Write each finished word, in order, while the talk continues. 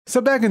So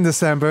back in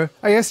December,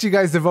 I asked you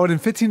guys to vote in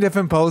 15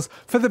 different polls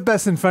for the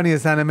best and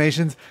funniest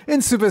animations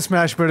in Super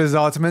Smash Bros.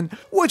 Ultimate,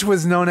 which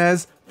was known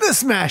as the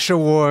Smash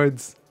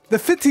Awards. The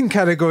 15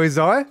 categories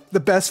are the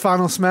best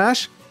Final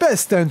Smash,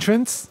 best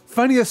entrance,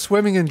 funniest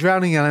swimming and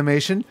drowning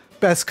animation,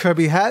 best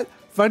Kirby hat,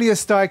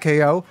 funniest star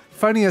KO,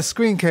 funniest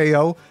screen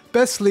KO,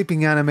 best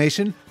sleeping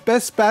animation,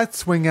 best bat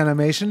swing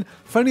animation,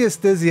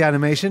 funniest dizzy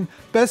animation,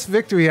 best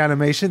victory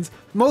animations,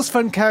 most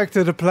fun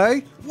character to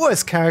play,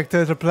 worst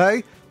character to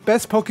play,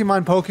 best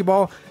Pokemon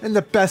Pokeball, and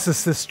the best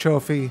assist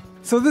trophy.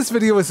 So this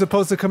video was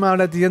supposed to come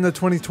out at the end of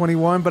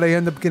 2021, but I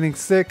ended up getting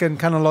sick and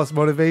kind of lost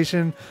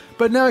motivation.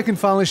 But now I can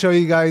finally show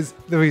you guys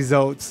the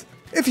results.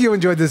 If you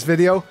enjoyed this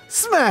video,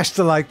 smash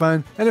the like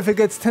button, and if it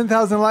gets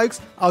 10,000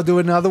 likes, I'll do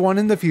another one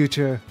in the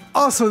future.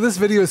 Also, this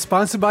video is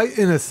sponsored by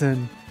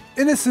Innocn.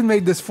 Innocn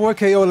made this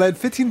 4K OLED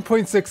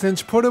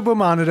 15.6-inch portable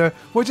monitor,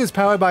 which is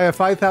powered by a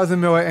 5000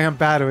 mAh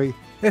battery.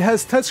 It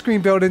has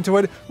touchscreen built into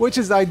it, which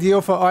is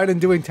ideal for art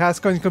and doing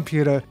tasks on your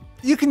computer.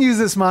 You can use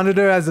this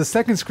monitor as a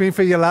second screen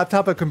for your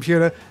laptop or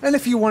computer, and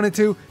if you wanted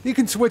to, you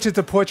can switch it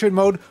to portrait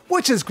mode,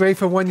 which is great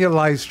for when you're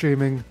live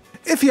streaming.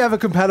 If you have a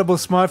compatible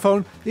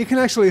smartphone, you can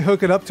actually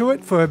hook it up to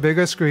it for a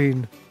bigger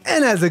screen.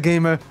 And as a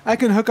gamer, I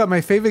can hook up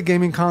my favorite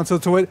gaming console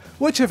to it,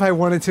 which if I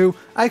wanted to,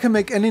 I can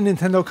make any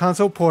Nintendo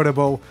console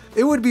portable.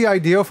 It would be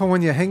ideal for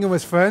when you're hanging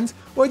with friends,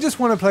 or just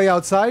want to play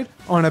outside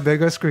on a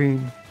bigger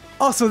screen.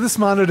 Also, this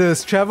monitor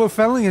is travel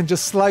friendly and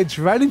just slides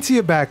right into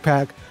your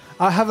backpack.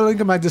 I'll have a link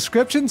in my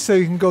description so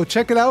you can go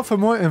check it out for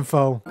more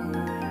info.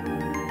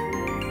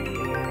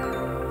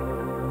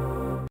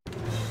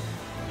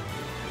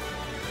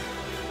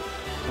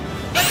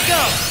 Let's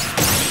go!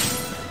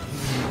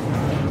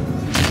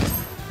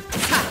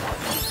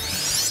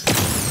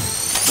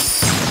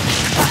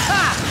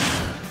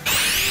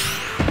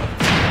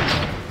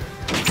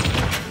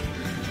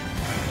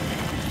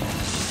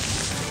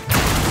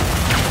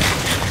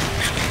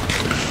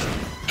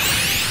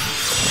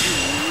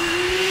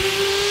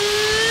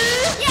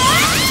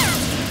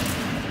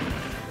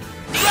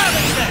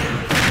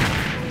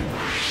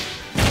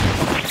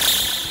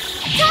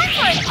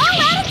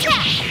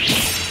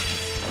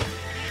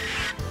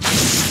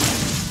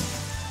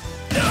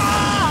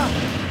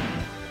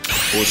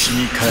 星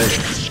に帰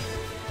る。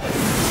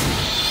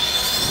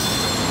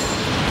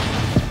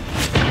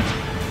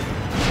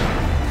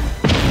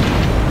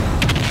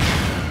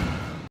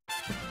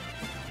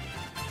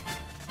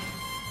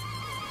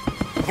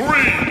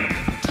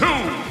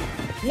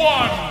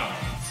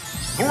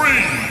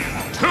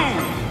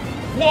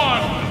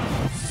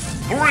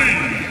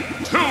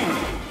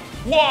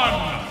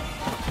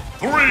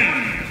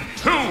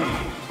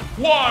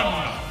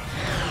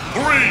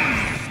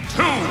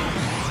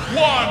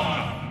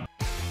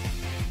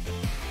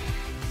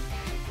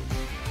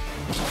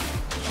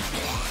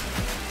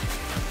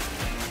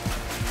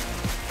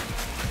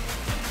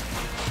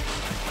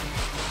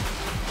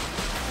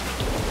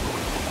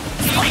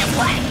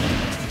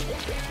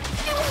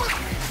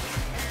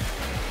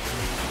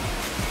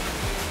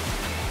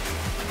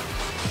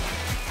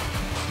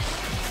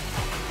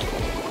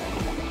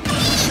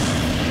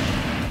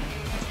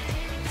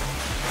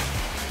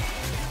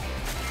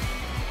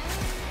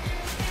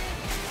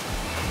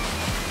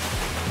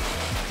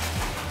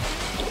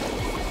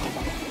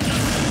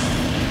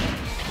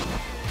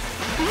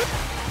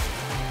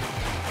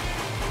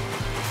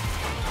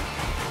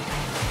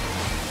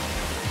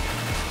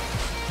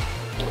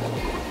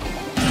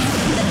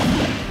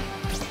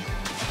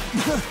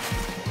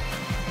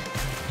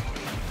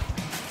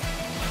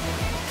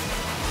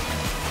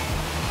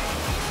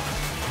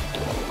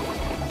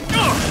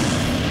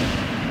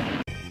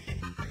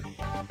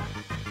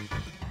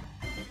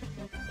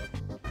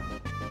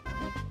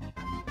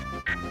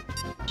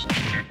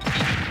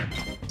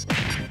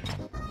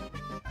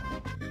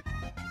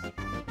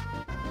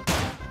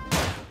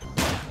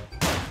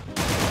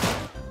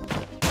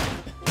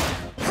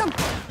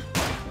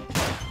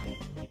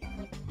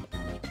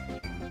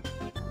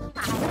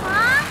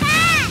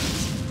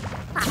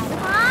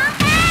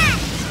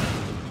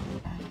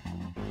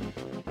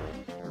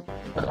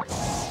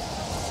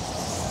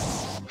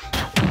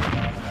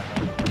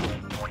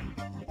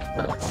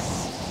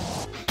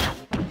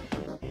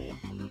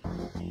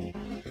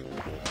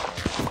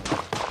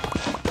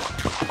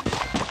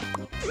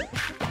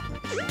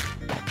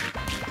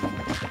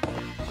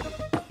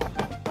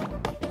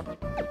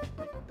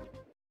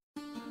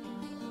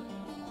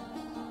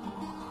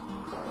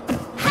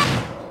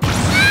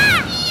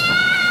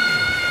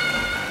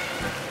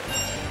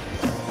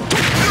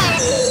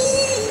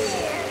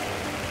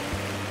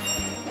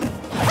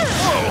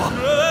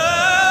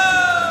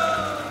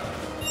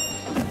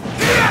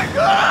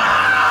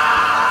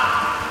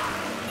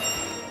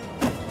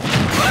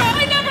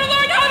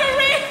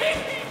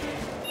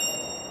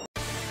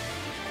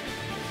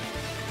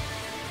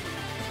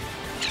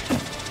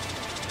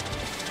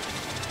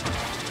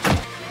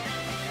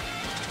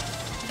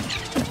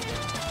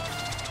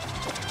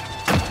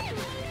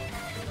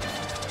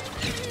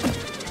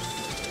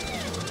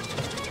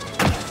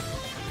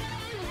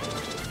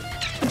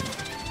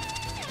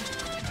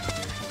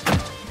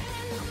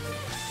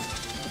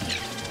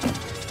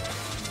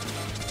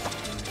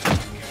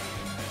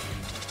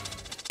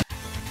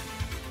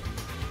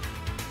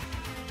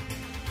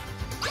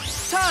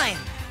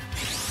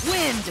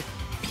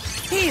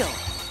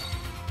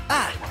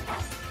Ah!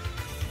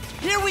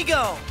 Here we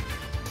go!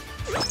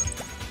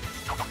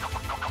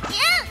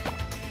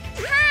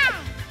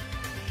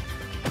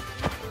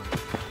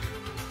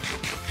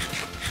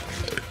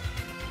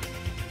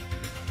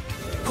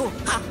 Hoo,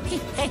 ha, he,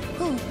 hey,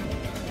 hoo.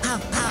 Pow,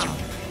 pow.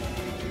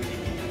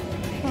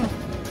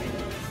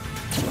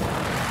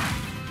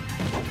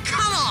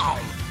 Come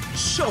on!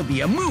 Show me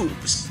your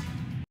moves!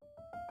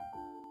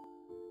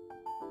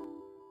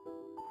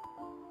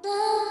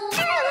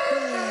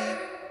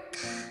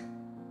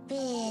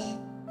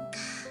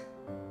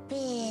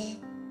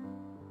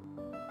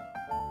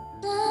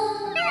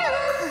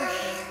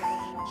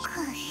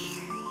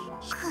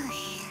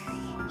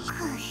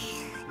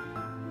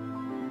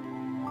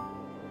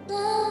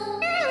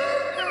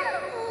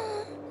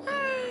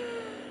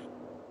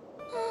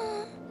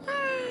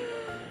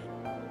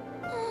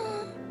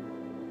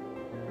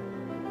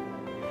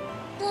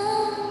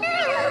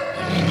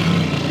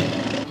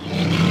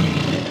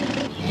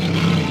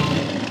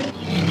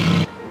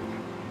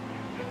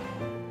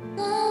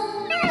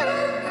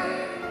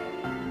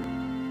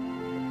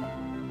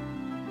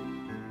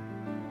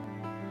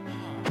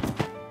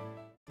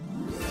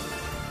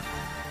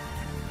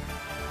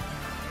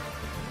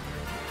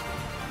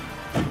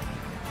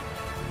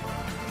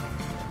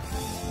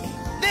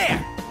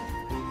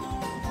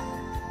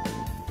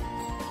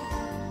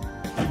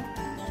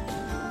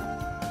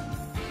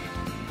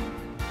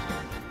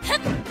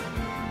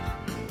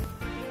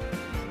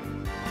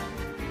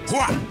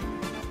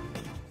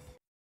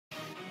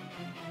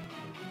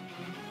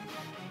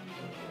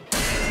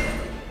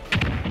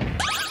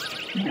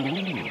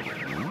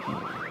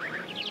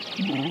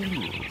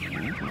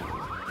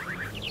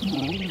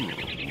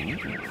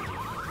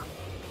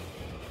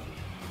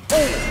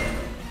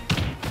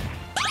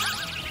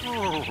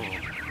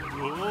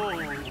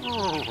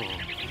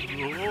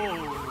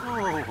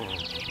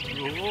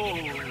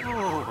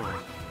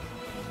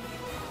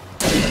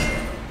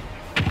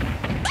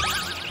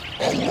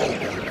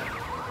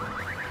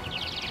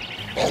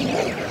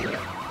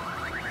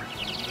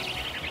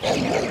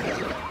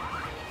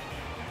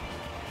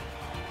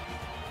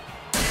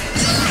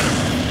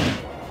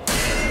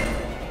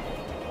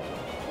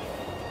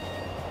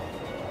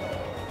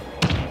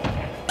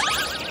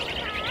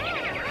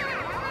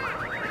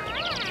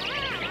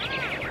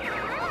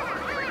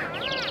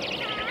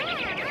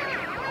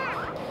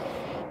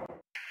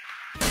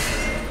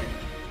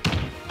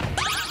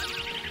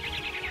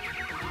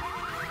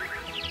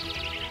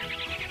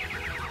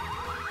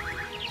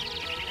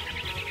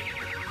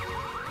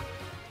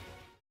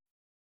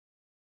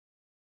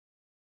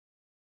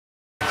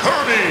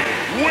 Kirby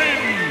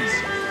wins!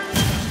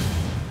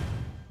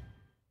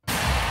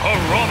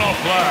 Piranha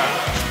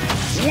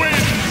Blast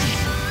wins!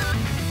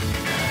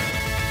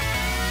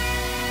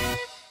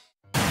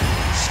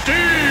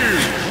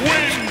 Steve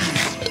wins!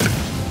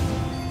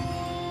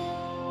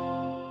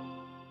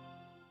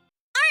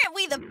 Aren't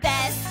we the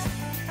best?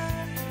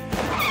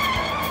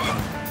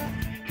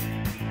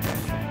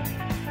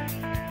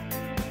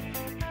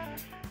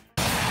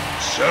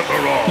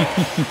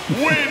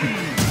 Sephiroth wins!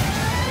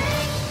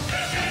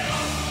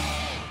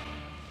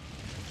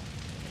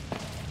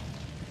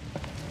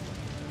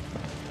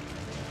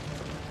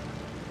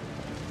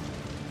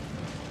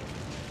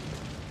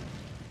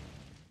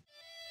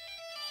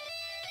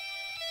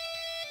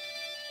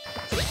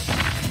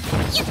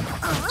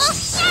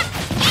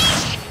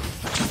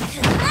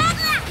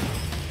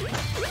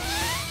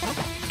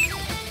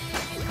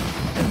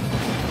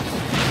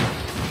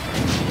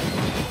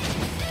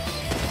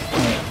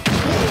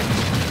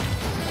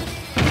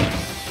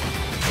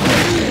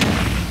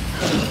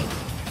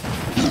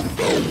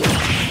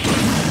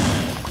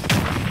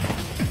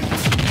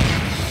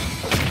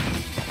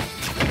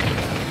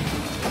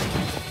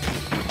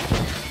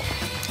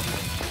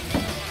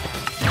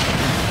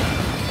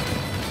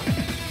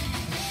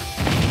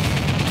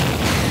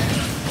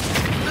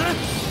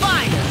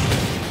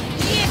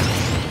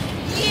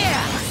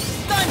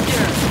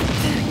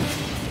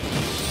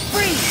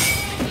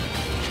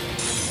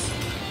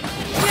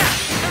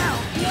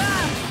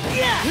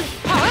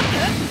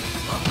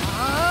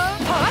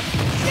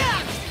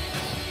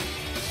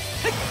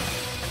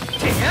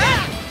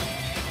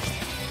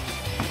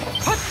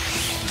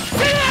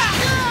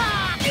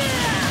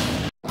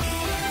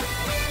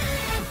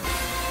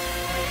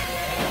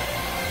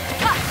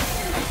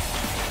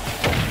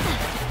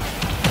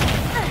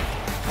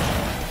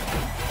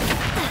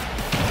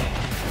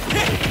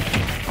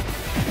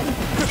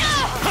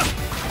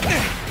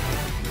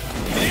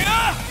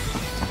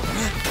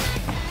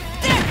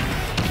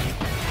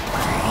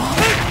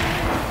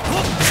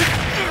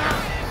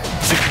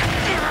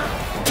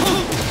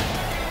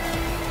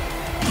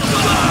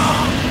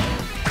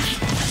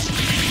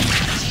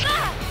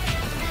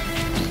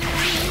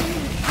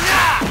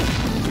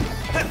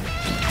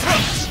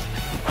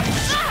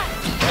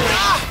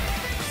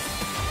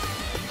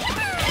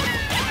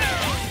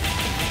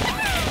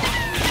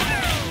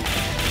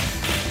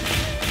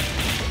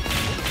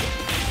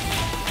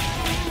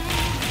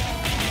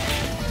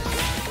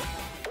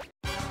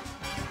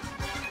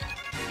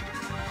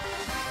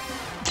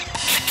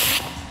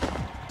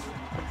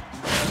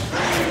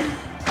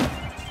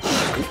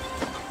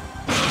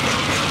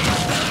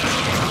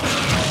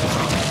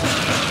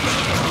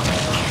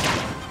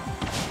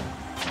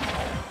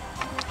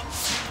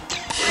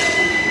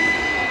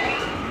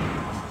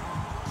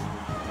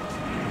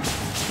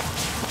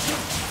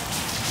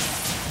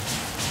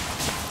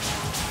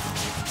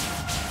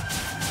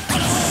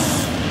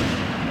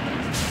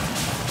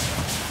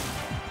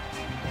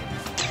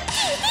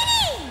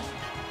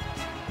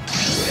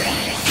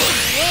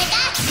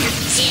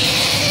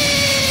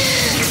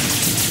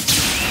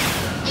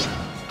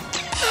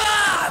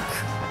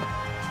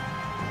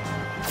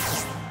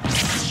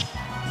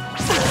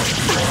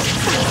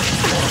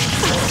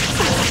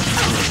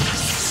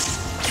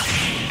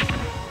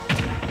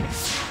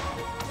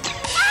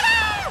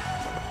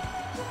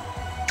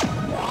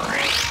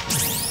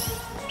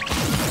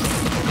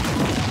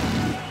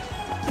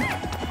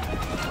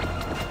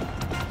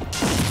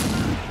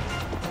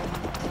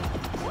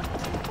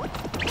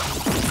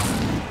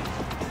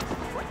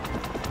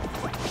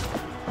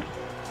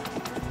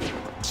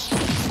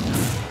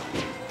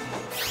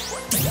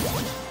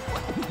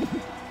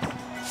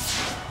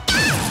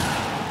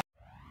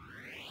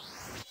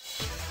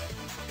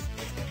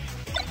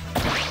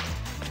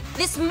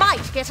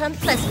 might get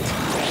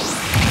unpleasant.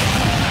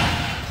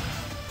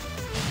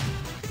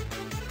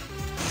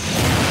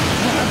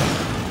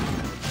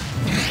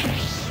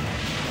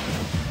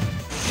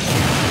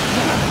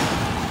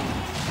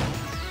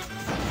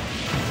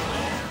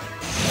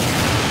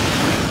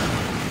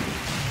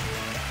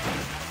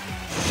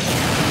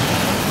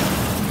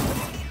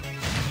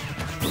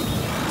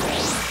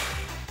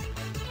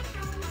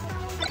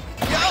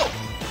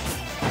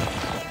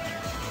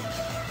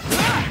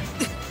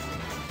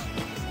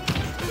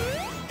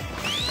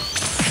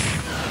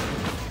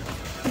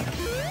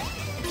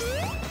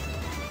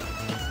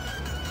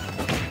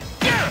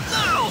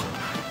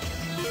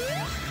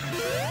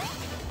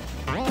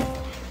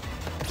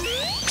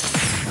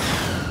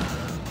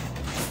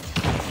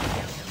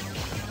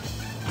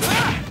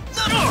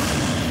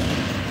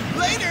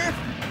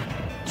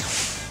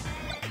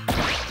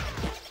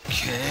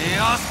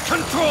 Chaos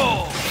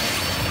Control!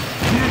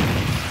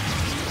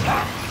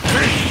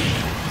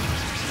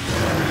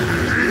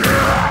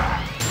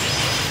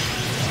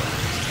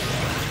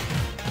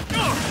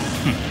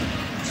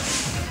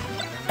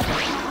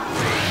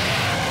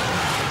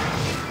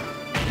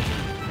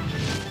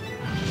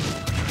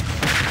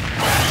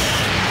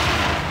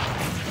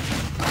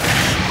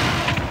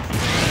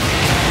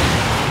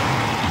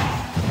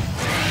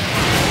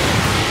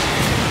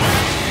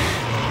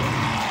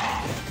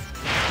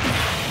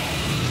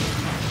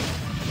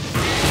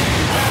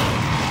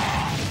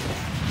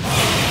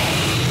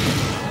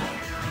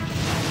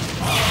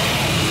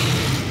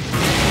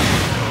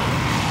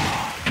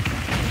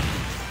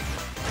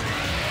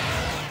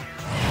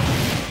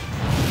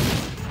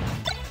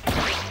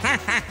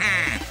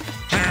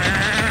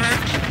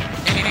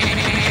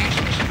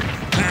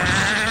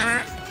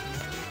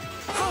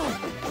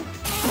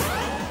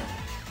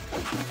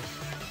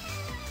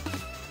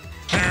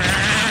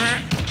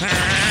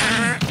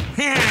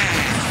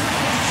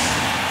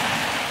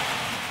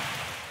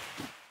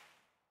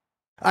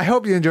 I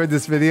hope you enjoyed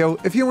this video.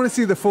 If you want to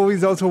see the full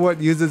results of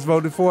what users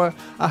voted for,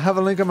 I'll have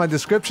a link in my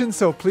description,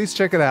 so please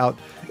check it out.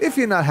 If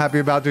you're not happy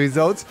about the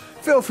results,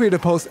 feel free to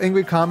post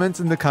angry comments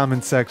in the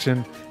comments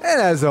section.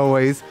 And as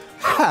always,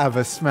 have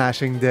a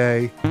smashing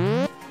day.